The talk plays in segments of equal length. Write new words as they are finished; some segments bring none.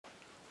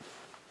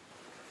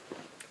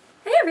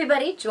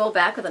everybody, Jewel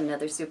back with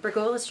another super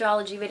cool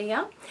astrology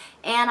video.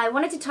 And I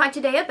wanted to talk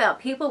today about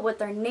people with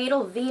their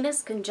natal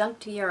Venus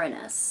conjunct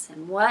Uranus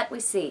and what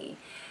we see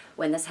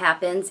when this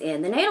happens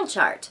in the natal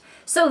chart.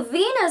 So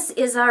Venus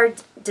is our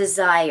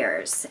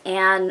desires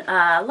and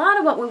a lot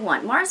of what we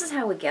want. Mars is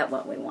how we get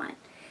what we want.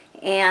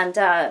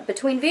 And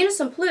between Venus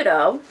and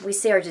Pluto, we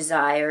see our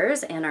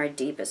desires and our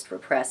deepest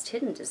repressed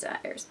hidden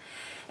desires.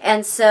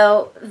 And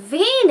so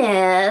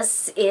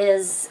Venus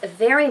is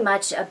very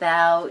much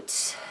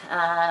about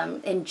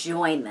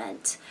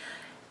enjoyment.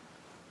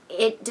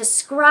 It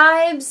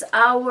describes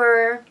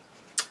our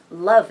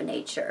love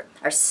nature,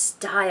 our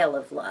style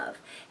of love,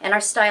 and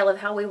our style of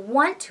how we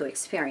want to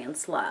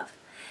experience love.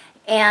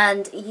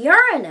 And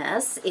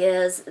Uranus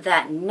is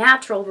that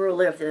natural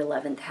ruler of the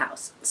 11th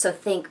house. So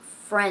think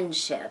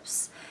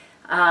friendships,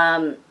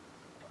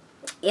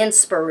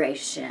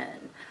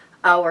 inspiration,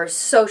 our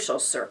social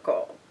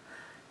circle,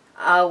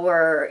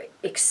 our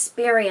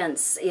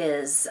experience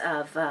is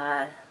of,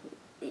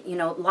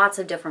 lots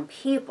of different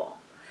people.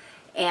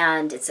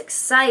 And it's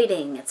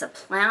exciting. It's a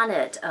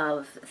planet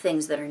of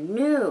things that are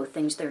new,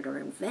 things that are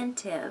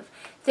inventive,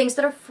 things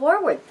that are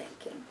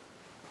forward-thinking.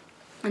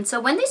 And so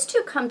when these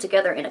two come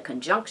together in a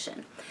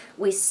conjunction,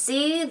 we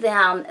see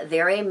them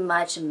very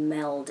much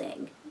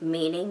melding,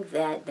 meaning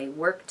that they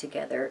work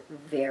together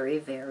very,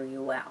 very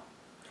well.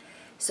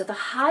 So the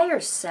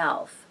higher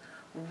self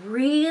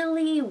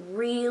really,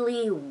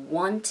 really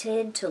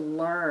wanted to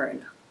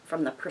learn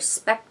from the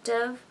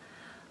perspective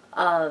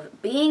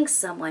of being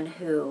someone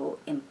who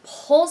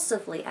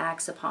impulsively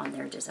acts upon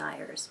their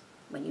desires.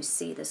 When you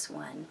see this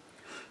one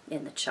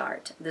in the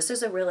chart, this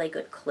is a really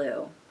good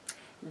clue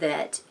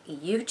that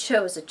you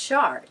chose a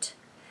chart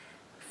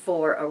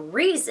for a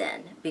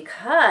reason,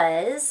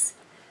 because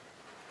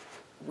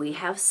we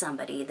have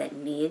somebody that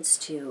needs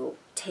to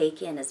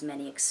take in as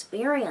many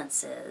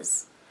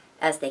experiences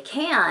as they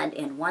can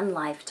in one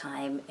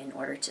lifetime in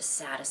order to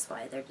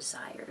satisfy their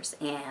desires.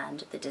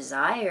 And the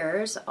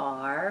desires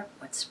are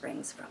what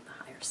springs from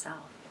the higher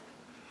self.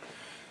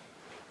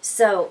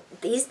 So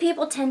these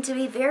people tend to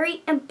be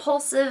very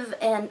impulsive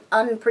and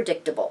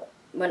unpredictable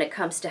when it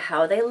comes to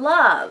how they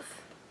love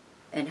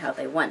and how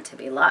they want to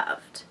be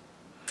loved.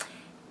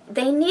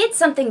 They need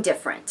something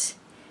different.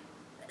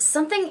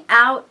 Something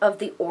out of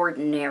the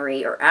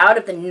ordinary or out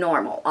of the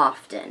normal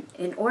often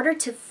in order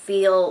to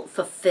feel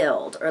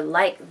fulfilled or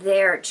like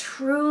they're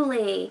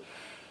truly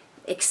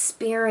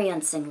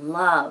experiencing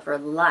love or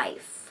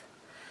life.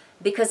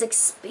 Because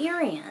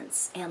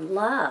experience and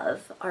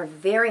love are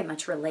very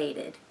much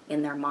related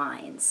in their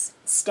minds.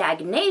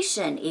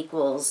 Stagnation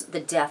equals the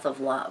death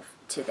of love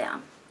to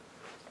them.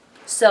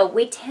 So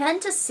we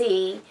tend to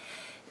see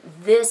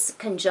this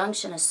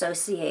conjunction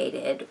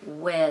associated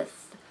with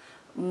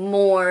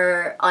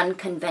more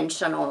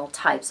unconventional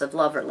types of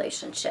love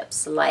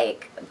relationships,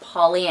 like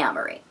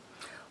polyamory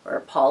or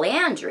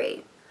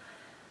polyandry,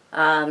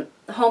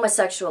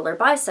 homosexual or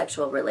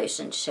bisexual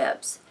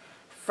relationships,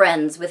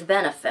 friends with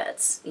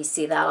benefits. You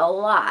see that a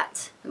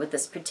lot with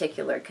this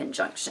particular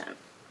conjunction.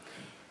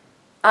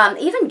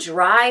 Even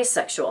dry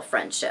sexual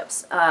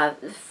friendships,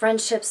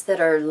 friendships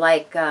that are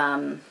like,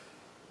 where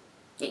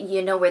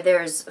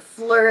there's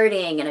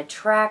flirting and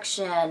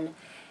attraction,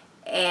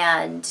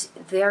 and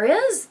there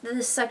is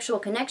this sexual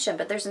connection,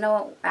 but there's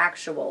no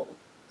actual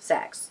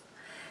sex.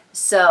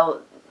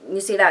 So you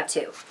see that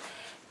too.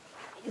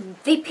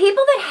 The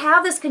people that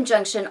have this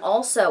conjunction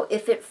also,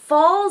 if it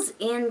falls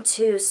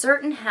into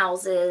certain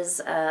houses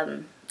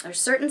or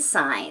certain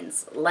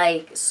signs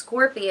like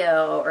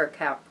Scorpio or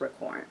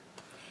Capricorn,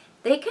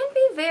 they can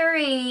be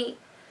very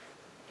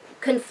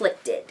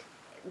conflicted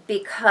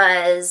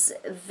because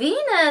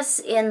Venus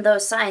in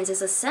those signs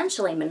is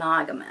essentially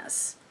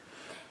monogamous.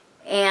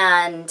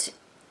 And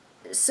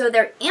so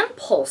their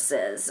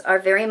impulses are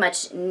very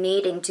much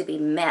needing to be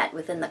met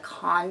within the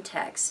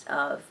context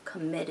of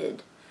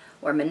committed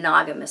or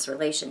monogamous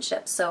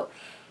relationships. So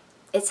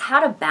it's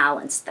how to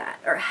balance that,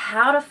 or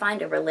how to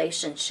find a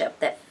relationship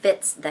that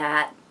fits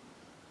that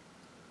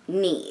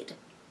need.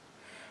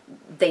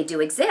 They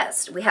do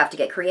exist. We have to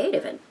get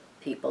creative, and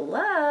people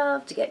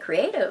love to get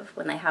creative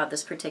when they have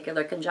this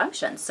particular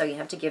conjunction. So you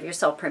have to give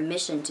yourself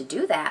permission to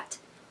do that.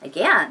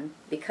 Again,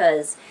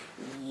 because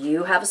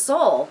you have a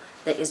soul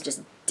that is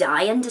just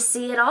dying to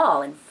see it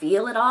all and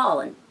feel it all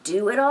and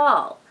do it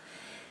all.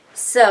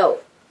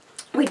 So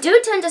we do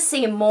tend to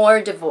see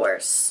more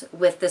divorce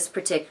with this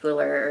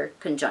particular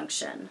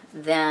conjunction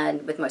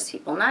than with most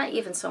people. Not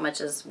even so much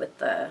as with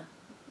the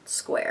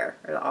square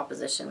or the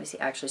opposition. We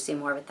actually see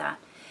more with that.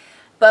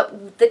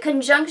 But the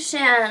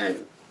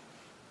conjunction,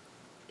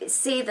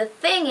 see, the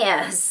thing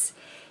is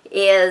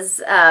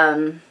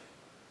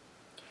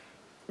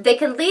they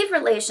can leave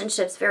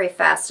relationships very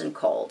fast and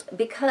cold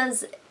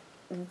because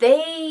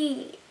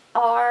they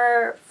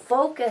are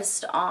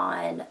focused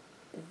on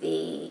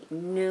the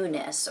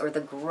newness or the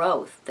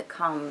growth that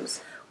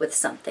comes with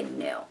something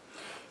new.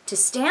 To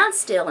stand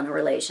still in a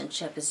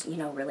relationship is,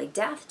 really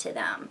death to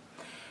them.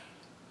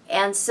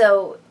 And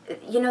so,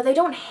 they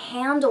don't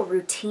handle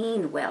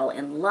routine well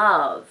in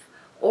love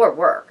or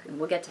work, and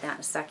we'll get to that in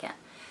a second.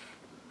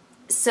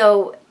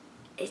 So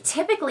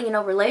typically,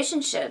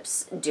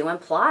 relationships do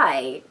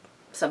imply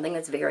something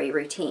that's very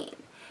routine.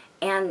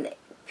 And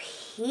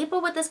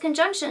people with this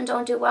conjunction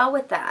don't do well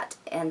with that.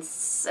 And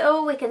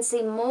so we can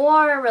see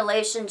more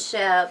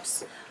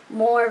relationships,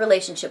 more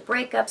relationship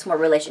breakups, more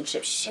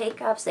relationship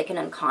shakeups. They can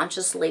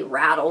unconsciously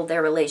rattle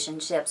their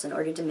relationships in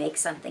order to make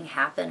something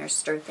happen or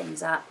stir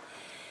things up.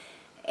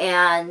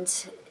 And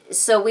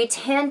so we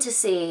tend to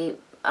see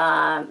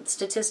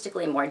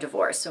statistically more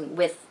divorce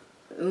with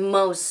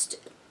most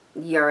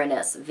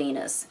Uranus,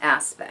 Venus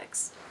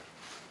aspects.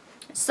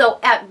 So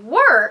at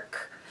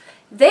work,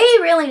 they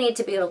really need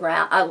to be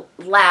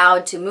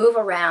allowed to move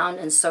around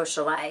and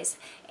socialize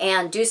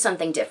and do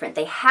something different.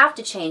 They have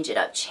to change it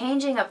up.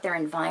 Changing up their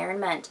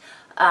environment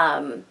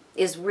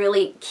is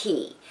really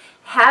key.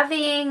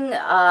 Having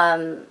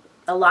a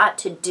lot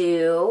to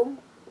do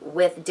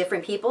with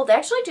different people. They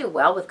actually do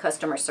well with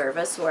customer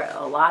service, where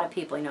a lot of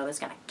people, that's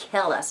going to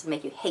kill us and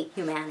make you hate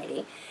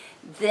humanity.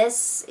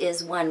 This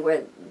is one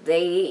where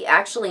they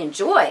actually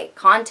enjoy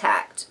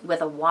contact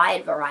with a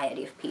wide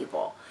variety of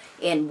people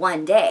in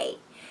one day.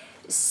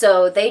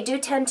 So they do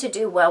tend to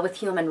do well with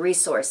human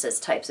resources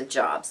types of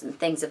jobs and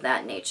things of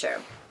that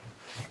nature.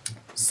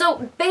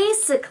 So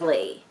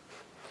basically,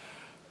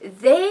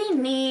 they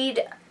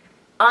need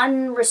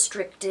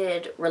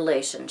unrestricted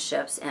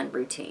relationships and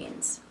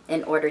routines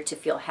in order to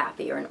feel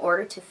happy, or in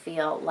order to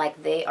feel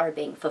like they are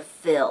being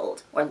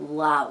fulfilled or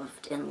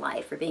loved in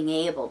life, or being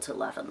able to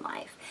love in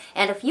life.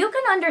 And if you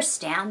can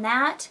understand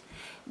that,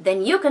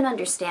 then you can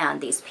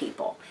understand these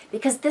people,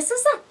 because this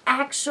is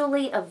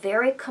actually a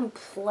very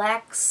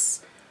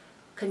complex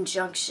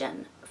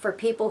conjunction for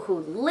people who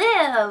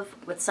live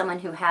with someone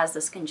who has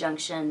this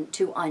conjunction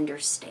to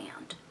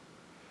understand.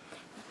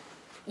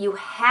 You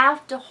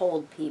have to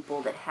hold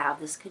people that have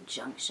this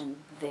conjunction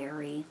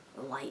very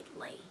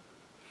lightly.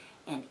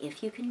 And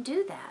if you can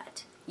do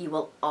that, you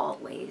will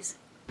always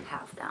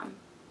have them.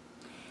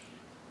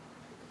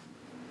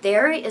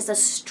 There is a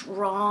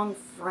strong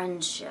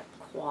friendship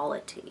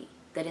quality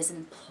that is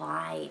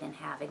implied in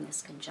having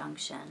this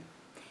conjunction.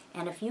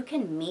 And if you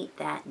can meet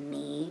that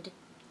need,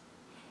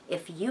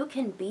 if you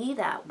can be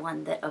that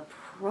one that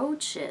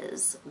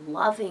approaches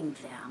loving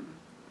them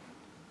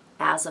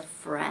as a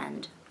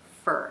friend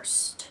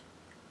first,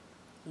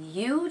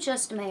 you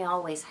just may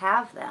always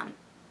have them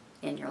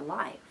in your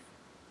life.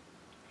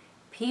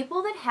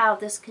 People that have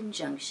this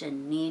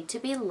conjunction need to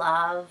be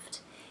loved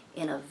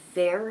in a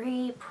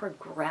very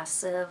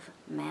progressive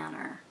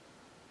manner.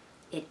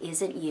 It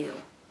isn't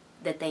you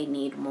that they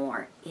need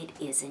more. It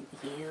isn't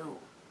you.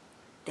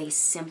 They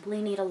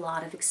simply need a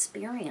lot of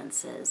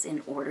experiences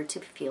in order to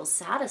feel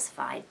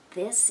satisfied.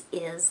 This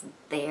is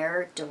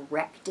their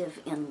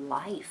directive in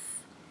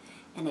life,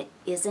 and it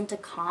isn't a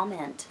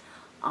comment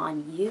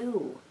on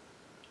you.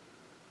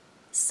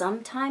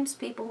 Sometimes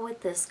people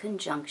with this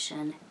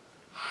conjunction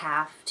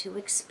have to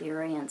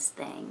experience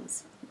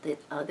things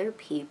that other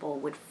people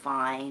would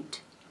find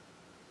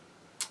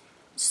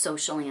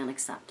socially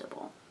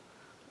unacceptable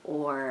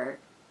or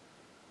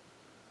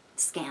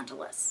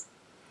scandalous.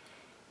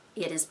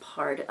 It is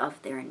part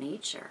of their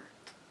nature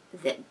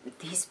that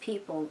these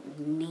people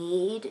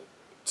need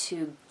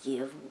to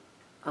give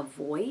a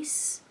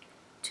voice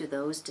to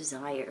those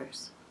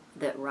desires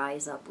that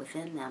rise up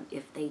within them.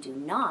 If they do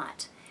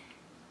not,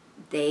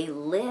 they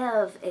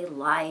live a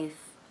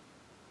life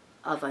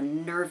of a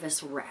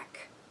nervous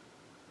wreck.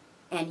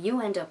 And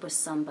you end up with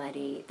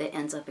somebody that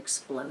ends up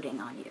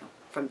exploding on you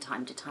from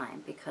time to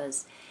time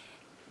because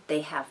they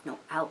have no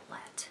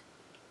outlet.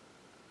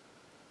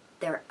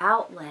 Their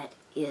outlet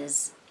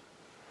is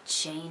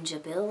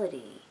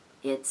changeability.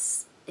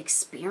 It's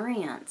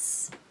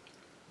experience.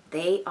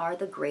 They are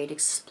the great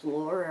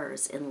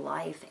explorers in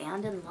life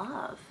and in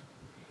love.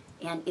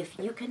 And if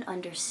you can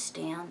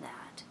understand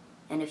that,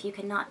 and if you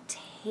cannot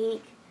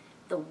take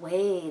the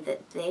way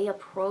that they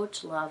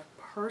approach love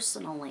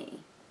personally,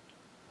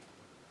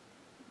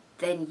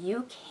 then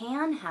you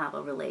can have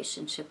a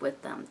relationship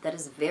with them that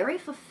is very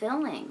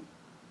fulfilling.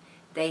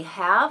 They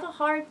have a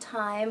hard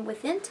time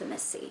with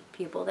intimacy,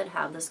 people that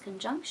have this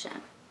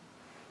conjunction.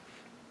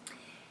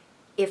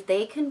 If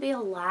they can be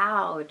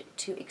allowed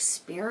to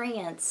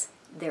experience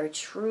their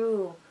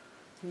true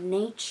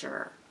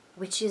nature,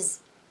 which is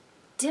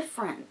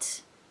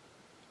different,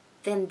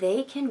 then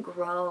they can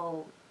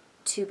grow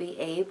to be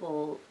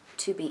able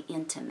to be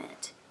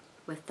intimate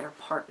with their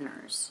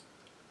partners.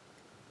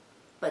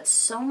 But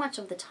so much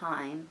of the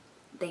time,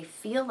 they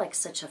feel like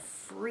such a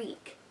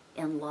freak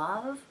in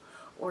love,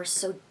 or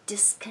so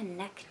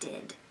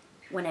disconnected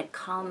when it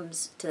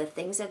comes to the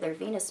things of their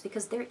Venus,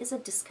 because there is a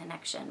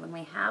disconnection when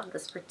we have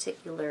this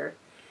particular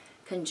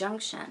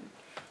conjunction.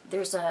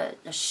 There's a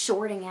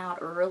shorting out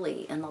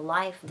early in the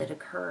life that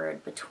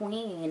occurred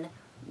between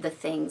the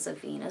things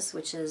of Venus,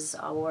 which is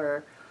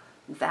our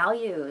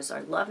values,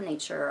 our love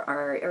nature,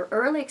 our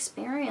early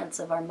experience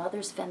of our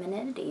mother's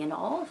femininity and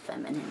all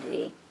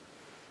femininity.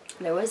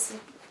 There was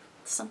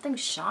something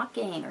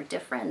shocking or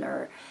different,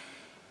 or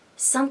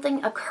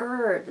something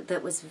occurred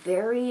that was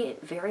very,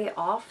 very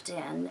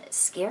often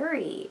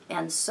scary.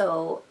 And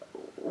so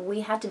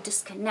we had to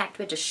disconnect,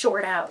 we had to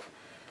short out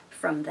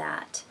from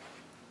that.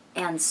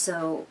 And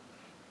so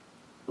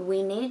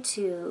we need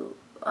to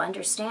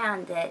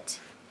understand that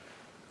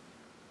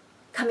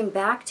coming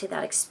back to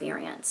that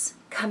experience,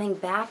 coming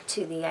back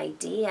to the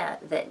idea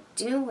that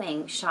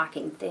doing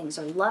shocking things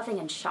or loving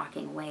in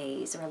shocking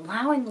ways or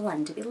allowing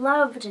one to be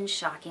loved in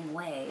shocking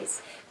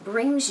ways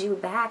brings you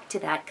back to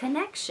that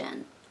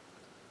connection.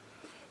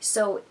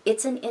 So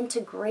it's an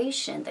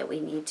integration that we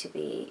need to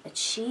be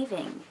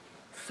achieving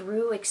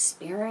through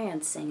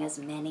experiencing as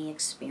many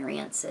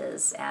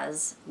experiences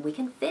as we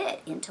can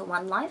fit into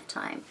one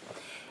lifetime.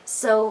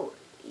 So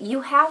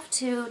you have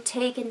to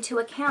take into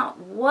account,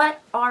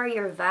 what are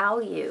your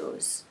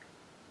values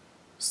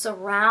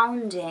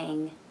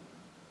surrounding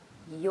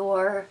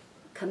your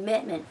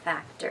commitment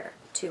factor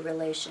to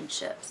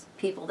relationships,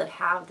 people that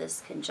have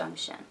this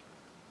conjunction.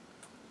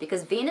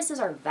 Because Venus is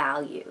our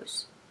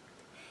values.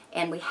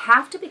 And we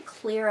have to be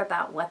clear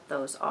about what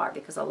those are,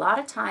 because a lot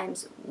of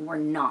times we're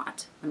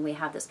not when we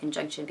have this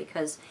conjunction,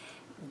 because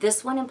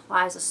this one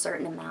implies a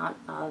certain amount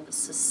of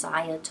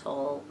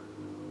societal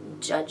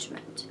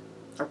judgment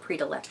or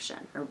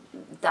predilection. Or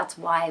that's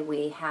why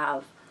we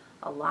have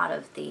a lot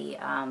of the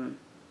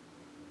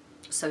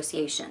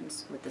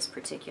associations with this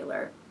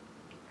particular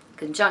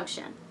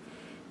conjunction.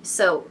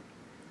 So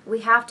we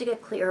have to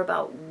get clear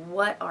about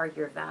what are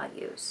your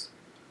values.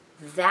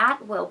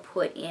 That will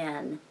put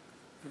in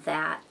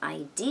that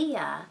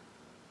idea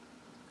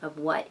of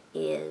what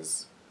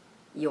is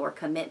your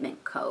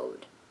commitment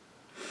code.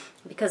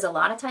 Because a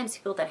lot of times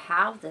people that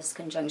have this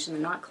conjunction are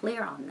not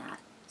clear on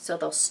that. So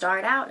they'll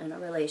start out in a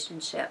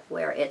relationship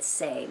where it's,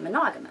 say,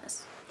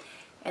 monogamous.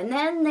 And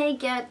then they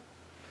get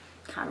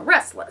kind of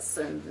restless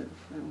and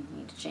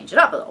need to change it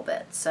up a little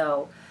bit.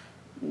 So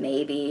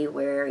maybe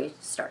where you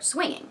start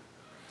swinging.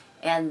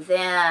 And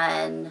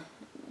then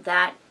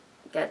that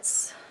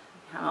gets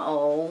kind of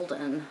old,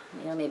 and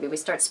maybe we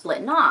start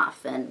splitting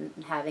off and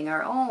having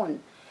our own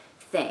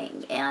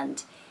thing,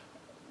 and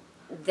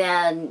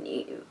then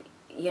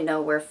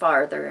we're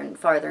farther and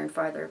farther and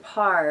farther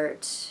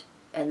apart,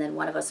 and then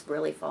one of us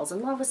really falls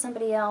in love with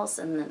somebody else,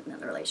 and then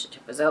the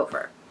relationship is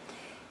over.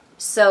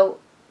 So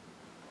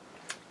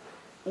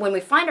when we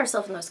find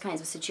ourselves in those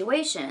kinds of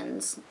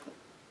situations,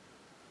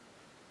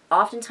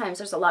 oftentimes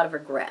there's a lot of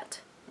regret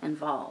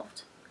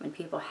involved when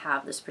people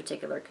have this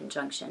particular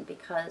conjunction,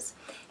 because,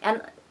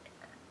 and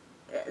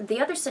the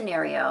other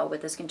scenario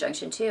with this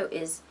conjunction too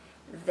is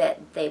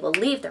that they will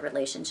leave the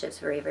relationships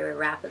very, very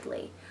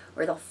rapidly,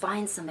 or they'll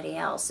find somebody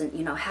else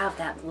and have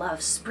that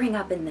love spring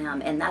up in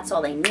them, and that's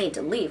all they need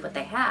to leave what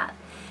they have,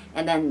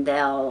 and then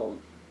they'll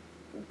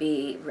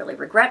be really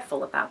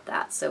regretful about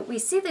that. So we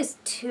see these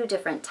two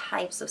different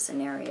types of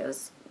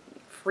scenarios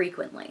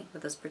frequently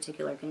with this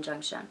particular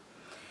conjunction.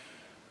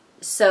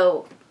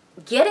 So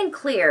getting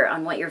clear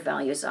on what your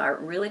values are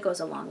really goes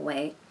a long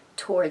way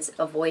towards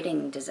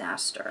avoiding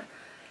disaster,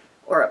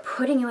 or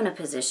putting you in a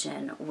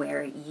position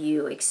where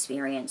you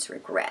experience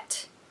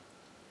regret.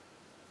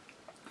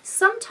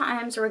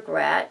 Sometimes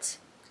regret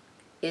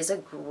is a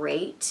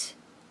great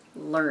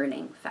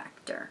learning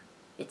factor.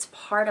 It's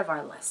part of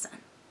our lesson.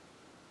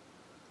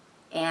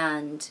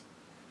 And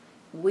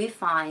we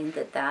find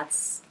that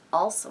that's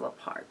also a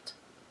part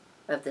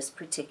of this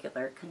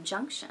particular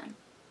conjunction.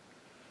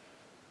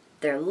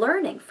 They're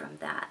learning from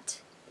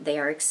that. They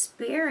are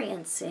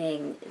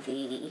experiencing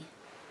the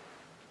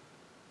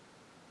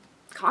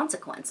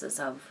consequences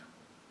of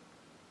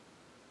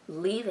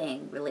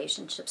leaving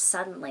relationships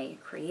suddenly,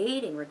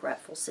 creating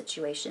regretful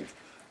situations.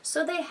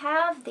 So they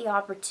have the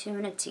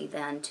opportunity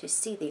then to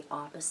see the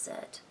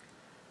opposite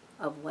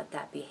of what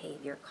that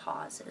behavior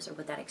causes, or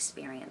what that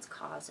experience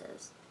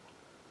causes,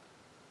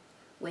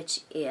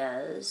 which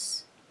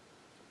is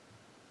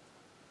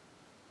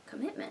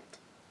commitment.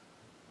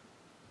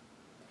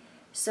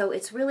 So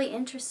it's really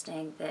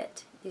interesting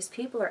that these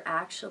people are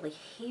actually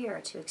here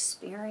to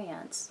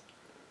experience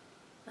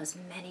as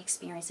many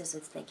experiences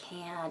as they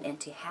can, and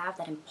to have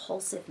that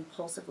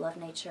impulsive love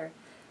nature.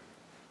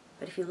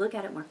 But if you look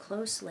at it more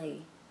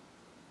closely,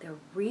 they're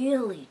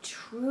really,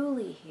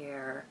 truly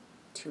here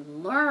to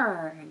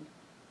learn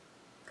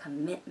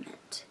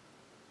commitment.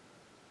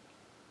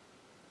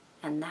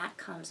 And that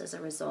comes as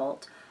a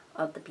result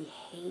of the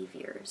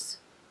behaviors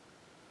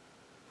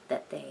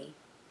that they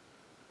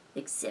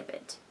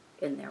exhibit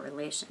in their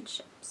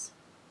relationships.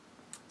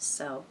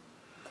 So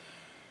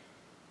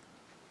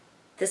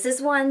this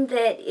is one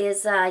that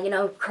is,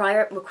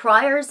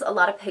 requires a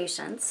lot of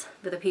patience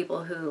for the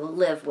people who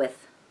live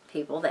with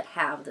people that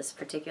have this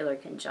particular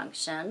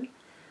conjunction.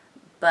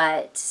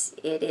 But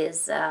it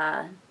is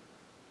a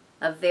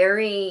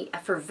very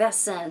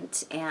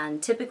effervescent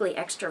and typically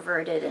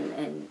extroverted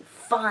and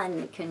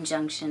fun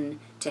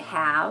conjunction to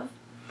have.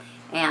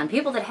 And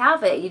people that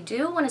have it, you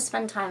do want to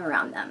spend time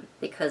around them,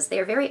 because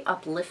they're very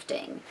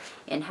uplifting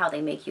in how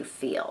they make you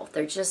feel.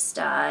 They're just,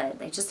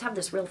 they just have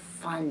this real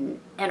fun,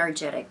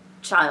 energetic,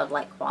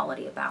 childlike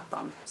quality about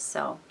them.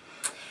 So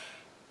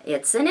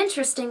it's an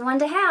interesting one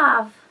to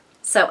have.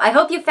 So I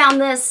hope you found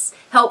this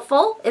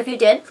helpful. If you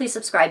did, please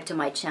subscribe to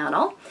my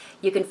channel.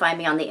 You can find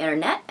me on the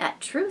internet at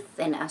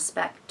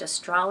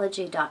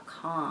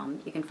truthandaspectastrology.com.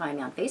 You can find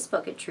me on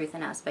Facebook at Truth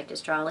and Aspect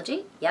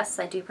Astrology. Yes,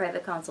 I do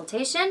private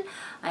consultation.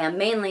 I am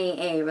mainly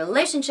a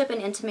relationship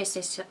and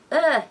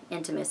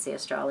intimacy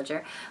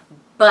astrologer,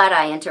 but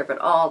I interpret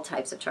all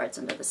types of charts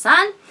under the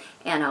sun.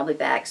 And I'll be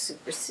back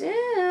super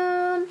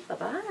soon.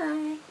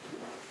 Bye-bye.